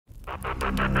I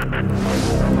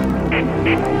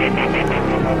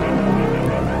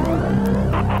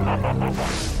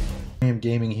am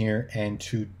gaming here, and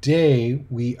today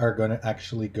we are going to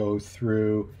actually go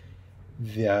through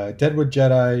the Deadwood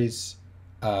Jedi's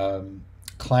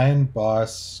clan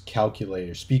boss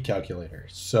calculator, speed calculator.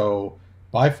 So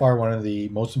by far one of the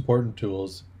most important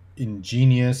tools.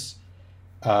 Ingenious.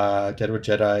 Deadwood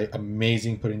Jedi,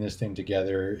 amazing putting this thing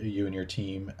together. You and your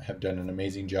team have done an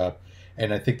amazing job,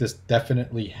 and I think this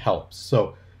definitely helps.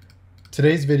 So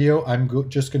today's video, I'm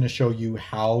just going to show you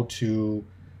how to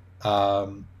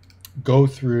go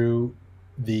through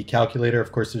the calculator.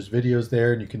 Of course, there's videos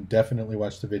there, and you can definitely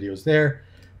watch the videos there,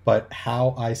 but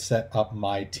how I set up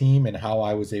my team and how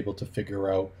I was able to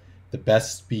figure out the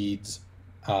best speeds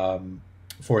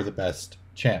for the best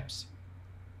champs.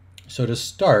 So to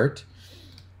start,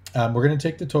 we're going to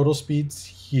take the total speeds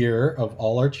here of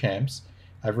all our champs.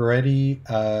 I've already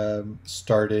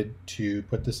started to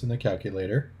put this in the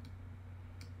calculator.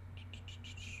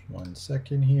 1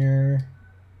 second here.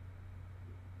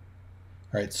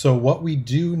 All right, so what we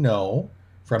do know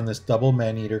from this double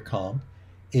man-eater comp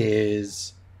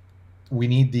is we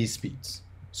need these speeds.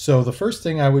 So the first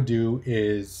thing I would do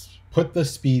is put the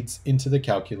speeds into the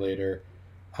calculator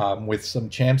with some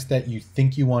champs that you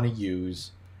think you want to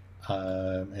use.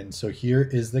 And so here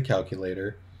is the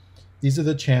calculator. These are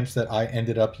the champs that I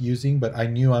ended up using, but I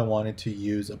knew I wanted to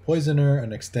use a poisoner,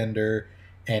 an extender,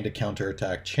 and a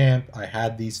counterattack champ. I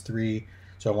had these three,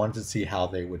 so I wanted to see how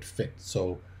they would fit.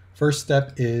 So first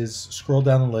step is scroll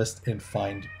down the list and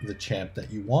find the champ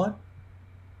that you want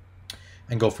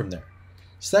and go from there.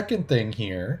 Second thing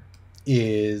here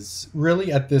is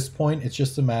really at this point, it's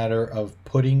just a matter of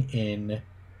putting in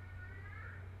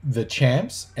the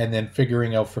champs and then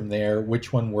figuring out from there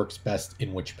which one works best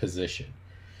in which position.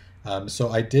 So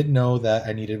I did know that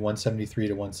I needed 173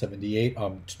 to 178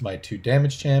 on my 2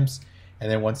 damage champs,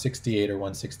 and then 168 or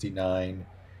 169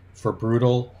 for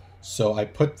brutal. So I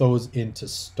put those into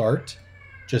start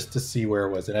just to see where it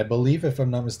was. And I believe, if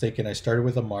I'm not mistaken, I started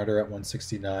with a martyr at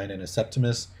 169 and a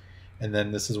Septimus, and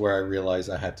then this is where I realized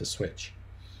I had to switch.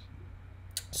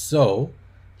 So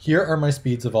here are my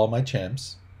speeds of all my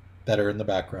champs that are in the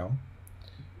background.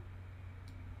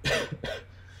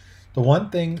 The one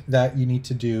thing that you need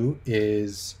to do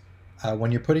is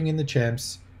when you're putting in the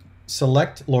champs,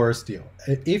 select Laura Steele.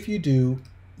 If you do,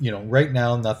 right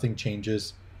now nothing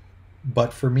changes,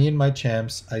 but for me and my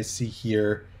champs, I see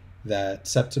here that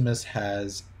Septimus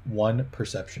has 1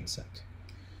 perception set.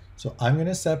 So I'm going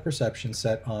to set perception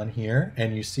set on here,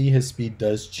 and you see his speed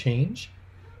does change.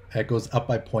 It goes up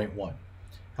by 0.1.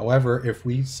 However, if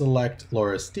we select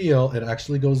Laura Steele, it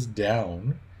actually goes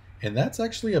down, and that's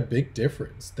actually a big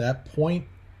difference. That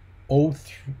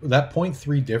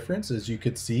 0.3 difference, as you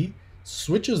could see,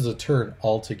 switches the turn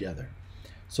altogether.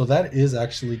 So that is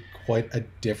actually quite a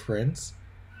difference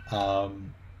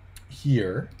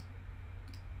here.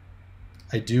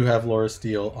 I do have Laura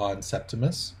Steele on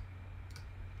Septimus.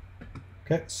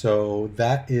 Okay, so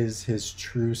that is his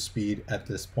true speed at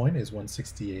this point, is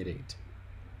 168.8.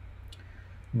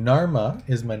 Narma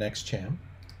is my next champ.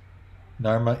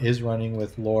 Narma is running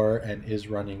with lore and is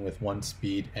running with 1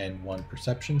 speed and 1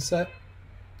 perception set.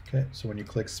 Okay, so when you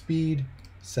click speed,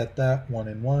 set that 1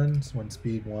 and 1, so 1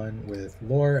 speed, 1 with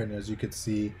lore, and as you can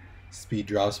see, speed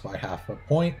drops by half a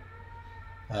point,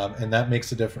 and that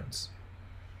makes a difference.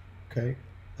 Okay,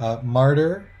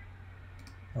 Martyr,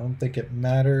 I don't think it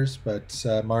matters, but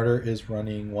Martyr is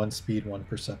running 1 speed, 1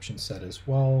 perception set as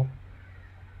well.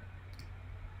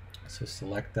 So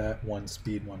select that, 1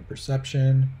 speed, 1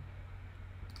 perception.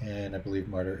 And I believe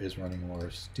Martyr is running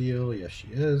Laura Steele. Yes, she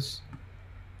is.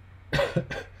 And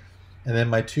then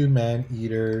my 2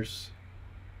 man-eaters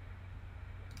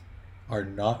are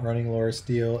not running Laura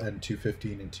Steele, and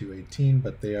 215 and 218,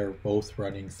 but they are both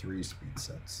running 3 speed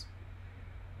sets.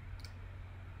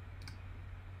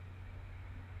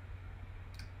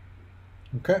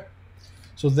 Okay,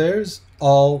 so there's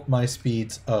all my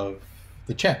speeds of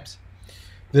the champs.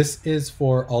 This is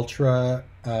for Ultra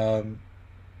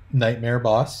Nightmare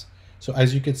Boss. So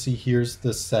as you can see, here's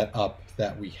the setup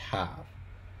that we have.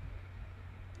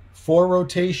 For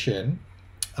rotation,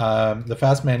 the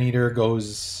Fast Man-Eater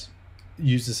uses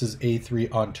his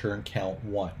A3 on turn count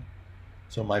 1.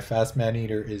 So my Fast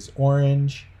Man-Eater is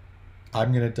orange.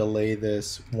 I'm going to delay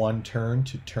this 1 turn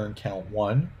to turn count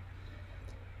 1.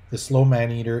 The Slow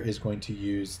Man-Eater is going to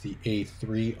use the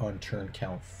A3 on turn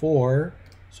count 4.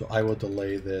 So I will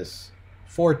delay this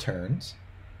 4 turns.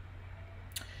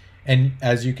 And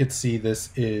as you can see,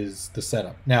 this is the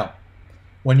setup. Now,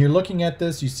 when you're looking at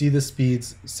this, you see the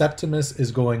speeds. Septimus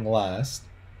is going last.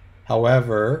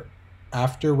 However,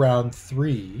 after round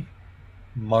 3,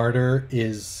 Martyr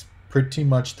is pretty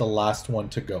much the last one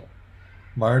to go.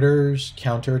 Martyr's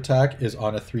counterattack is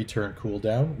on a 3-turn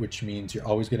cooldown, which means you're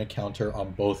always going to counter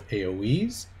on both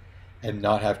AoEs and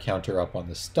not have counter up on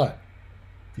the stun.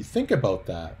 If you think about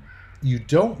that, you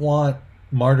don't want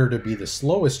Martyr to be the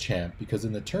slowest champ, because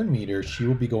in the turn meter, she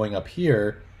will be going up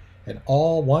here, and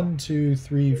all 1, 2,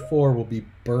 3, 4 will be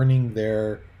burning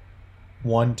their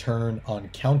 1 turn on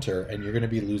counter, and you're going to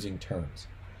be losing turns.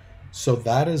 So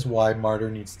that is why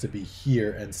Martyr needs to be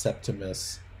here, and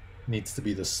Septimus needs to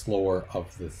be the slower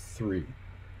of the 3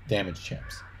 damage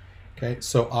champs. Okay,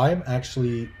 so I'm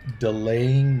actually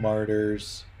delaying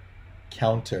Martyr's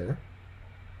counter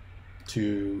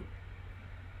to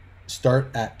start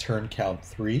at turn count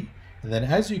 3. And then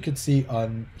as you can see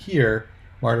on here,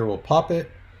 Martyr will pop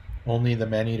it, only the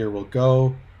Maneater will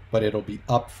go, but it'll be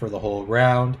up for the whole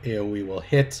round, AoE will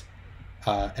hit,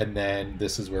 and then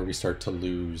this is where we start to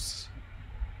lose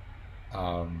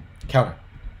counter.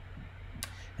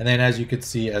 And then as you could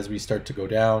see, as we start to go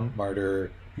down,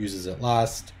 Martyr uses it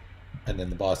last, and then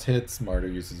the boss hits, Martyr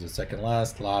uses it second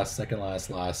last, second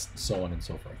last, so on and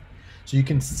so forth. So you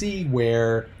can see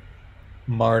where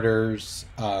Martyr's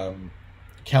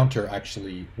counter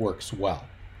actually works well.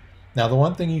 Now the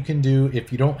one thing you can do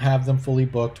if you don't have them fully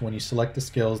booked, when you select the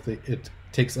skills, it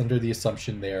takes under the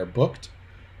assumption they are booked.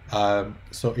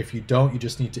 So if you don't, you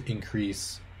just need to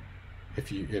increase,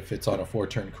 if it's on a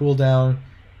 4-turn cooldown,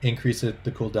 increase the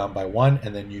cooldown by 1,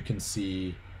 and then you can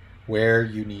see where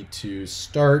you need to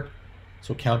start.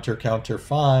 So counter,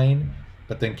 fine,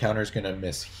 but then counter is going to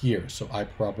miss here. So I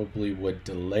probably would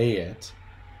delay it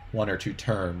 1 or 2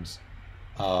 turns.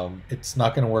 It's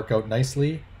not going to work out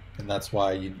nicely, and that's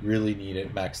why you really need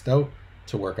it maxed out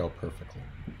to work out perfectly.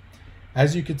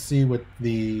 As you can see with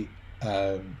the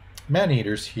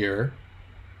Maneaters here,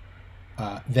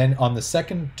 then on the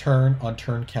second turn, on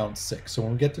turn count 6. So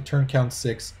when we get to turn count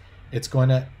 6, it's going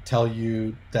to tell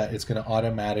you that it's going to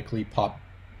automatically pop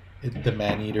the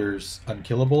Maneaters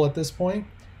unkillable at this point.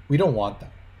 We don't want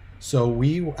that. So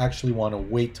we actually want to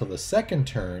wait till the second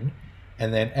turn,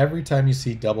 and then every time you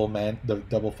see the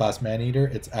double fast Maneater,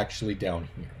 it's actually down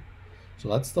here. So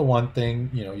that's the one thing,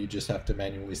 you just have to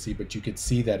manually see, but you could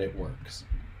see that it works.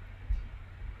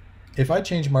 If I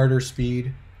change Martyr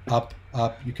speed up,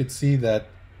 you could see that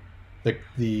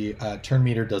the turn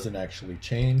meter doesn't actually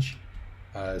change.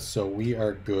 So we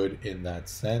are good in that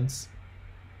sense.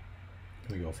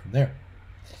 We go from there.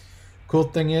 Cool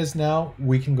thing is now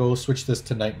we can go switch this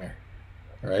to Nightmare.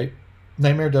 All right.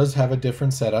 Nightmare does have a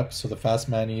different setup. So the fast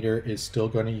Maneater is still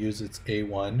going to use its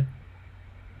A1.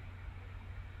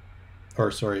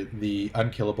 Or sorry, the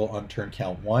unkillable on turn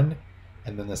count 1.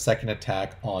 And then the second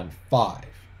attack on 5.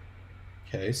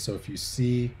 Okay, so if you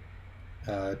see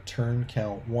turn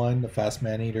count 1, the fast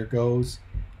Maneater goes,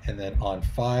 and then on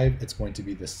 5, it's going to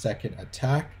be the second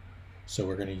attack. So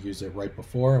we're going to use it right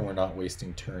before, and we're not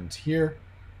wasting turns here,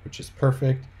 which is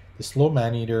perfect. The slow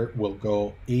Maneater will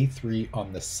go A3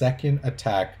 on the second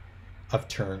attack of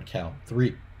turn count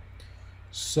 3.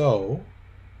 So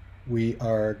we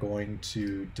are going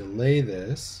to delay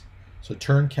this. So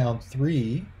turn count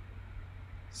 3,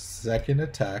 second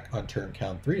attack on turn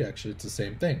count 3. Actually, it's the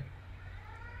same thing.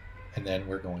 And then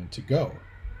we're going to go.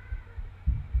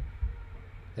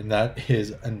 And that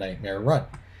is a Nightmare run.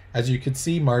 As you can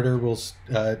see, Martyr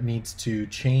needs to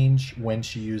change when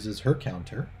she uses her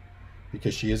counter,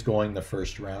 because she is going the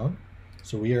first round.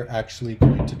 So we are actually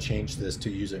going to change this to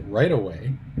use it right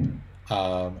away,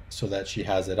 so that she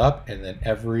has it up, and then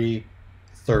every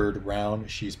third round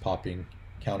she's popping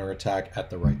counterattack at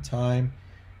the right time.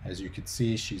 As you can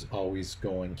see, she's always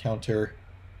going counter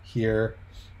here,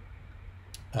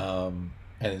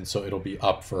 and so it'll be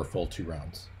up for a full 2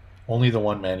 rounds. Only the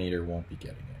one Maneater won't be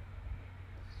getting it.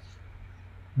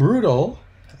 Brutal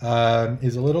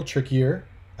is a little trickier.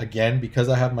 Again, because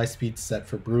I have my speed set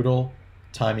for Brutal,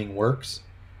 timing works.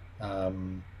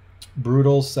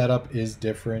 Brutal setup is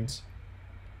different.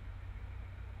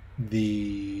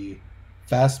 The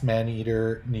fast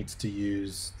Maneater needs to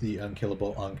use the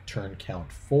unkillable on turn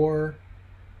count 4.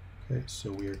 Okay,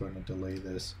 so we are going to delay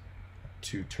this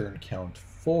to turn count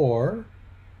 4.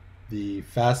 The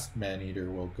fast Maneater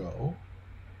will go.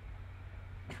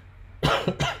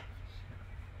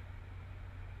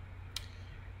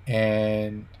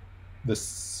 And the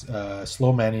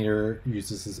slow Maneater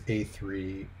uses his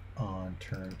A3 on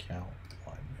turn count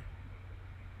 1.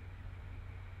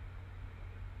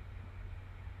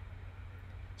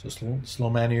 So slow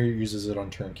Maneater uses it on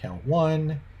turn count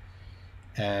 1,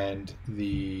 and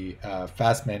the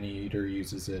fast Maneater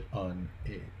uses it on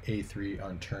A3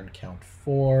 on turn count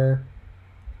 4.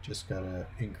 Just gotta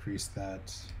increase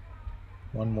that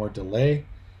one more delay.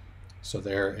 So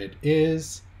there it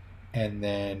is. And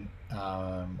then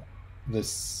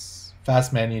this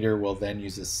fast Maneater will then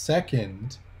use a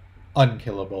second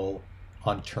unkillable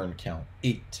on turn count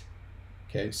 8.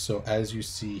 Okay, so as you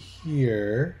see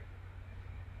here,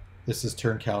 this is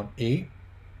turn count 8,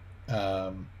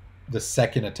 the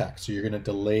second attack. So you're going to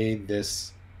delay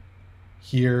this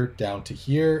here down to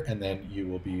here, and then you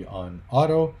will be on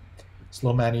auto.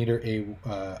 Slow Maneater,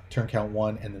 turn count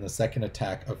 1, and then the second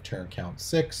attack of turn count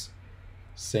 6.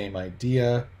 Same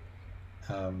idea.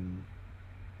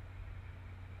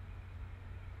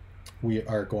 We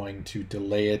are going to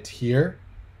delay it here,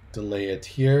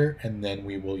 and then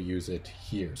we will use it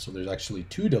here. So there's actually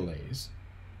 2 delays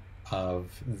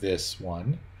of this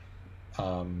one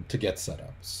to get set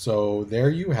up. So there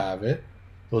you have it.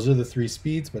 Those are the 3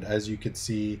 speeds, but as you could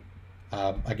see,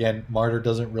 again, Martyr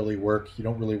doesn't really work. You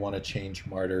don't really want to change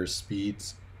Martyr's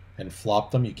speeds and flop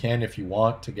them. You can if you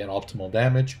want to get optimal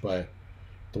damage, but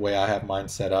the way I have mine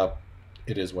set up,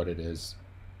 it is what it is.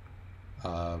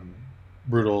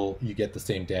 Brutal, you get the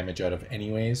same damage out of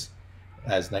anyways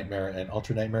as Nightmare and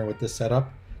Ultra Nightmare with this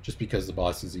setup, just because the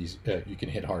boss is easy. You can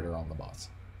hit harder on the boss.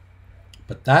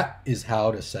 But that is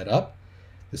how to set up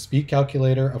the speed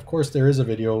calculator. Of course, there is a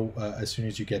video as soon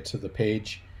as you get to the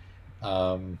page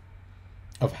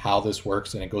of how this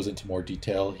works, and it goes into more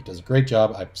detail. He does a great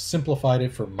job. I've simplified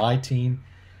it for my team,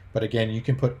 but again, you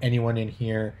can put anyone in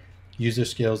here. User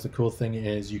skills, the cool thing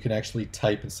is you can actually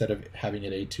type, instead of having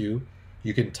it A2,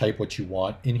 you can type what you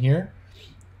want in here,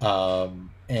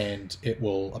 and it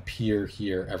will appear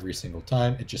here every single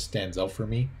time. It just stands out for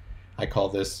me. I call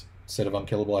this, instead of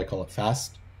unkillable, I call it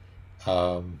fast.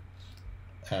 At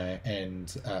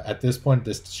this point,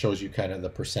 this shows you kind of the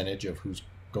percentage of who's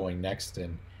going next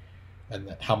and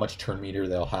how much turn meter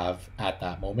they'll have at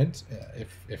that moment,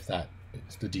 if that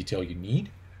is the detail you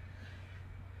need.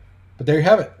 But there you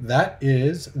have it. That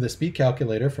is the speed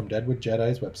calculator from Deadwood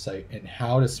Jedi's website, and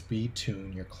how to speed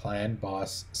tune your clan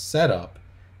boss setup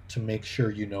to make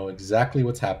sure you know exactly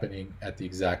what's happening at the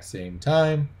exact same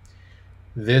time.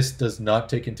 This does not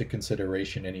take into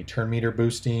consideration any turn meter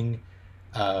boosting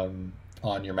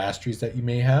on your masteries that you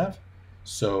may have.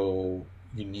 So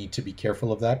you need to be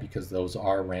careful of that, because those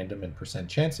are random and percent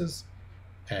chances.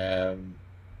 But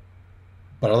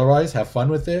otherwise, have fun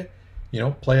with it. You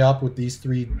know, play up with these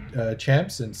 3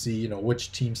 champs and see, you know,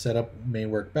 which team setup may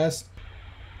work best.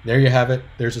 There you have it.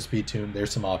 There's a speed tune.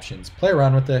 There's some options. Play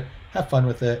around with it. Have fun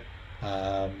with it.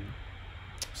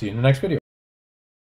 See you in the next video.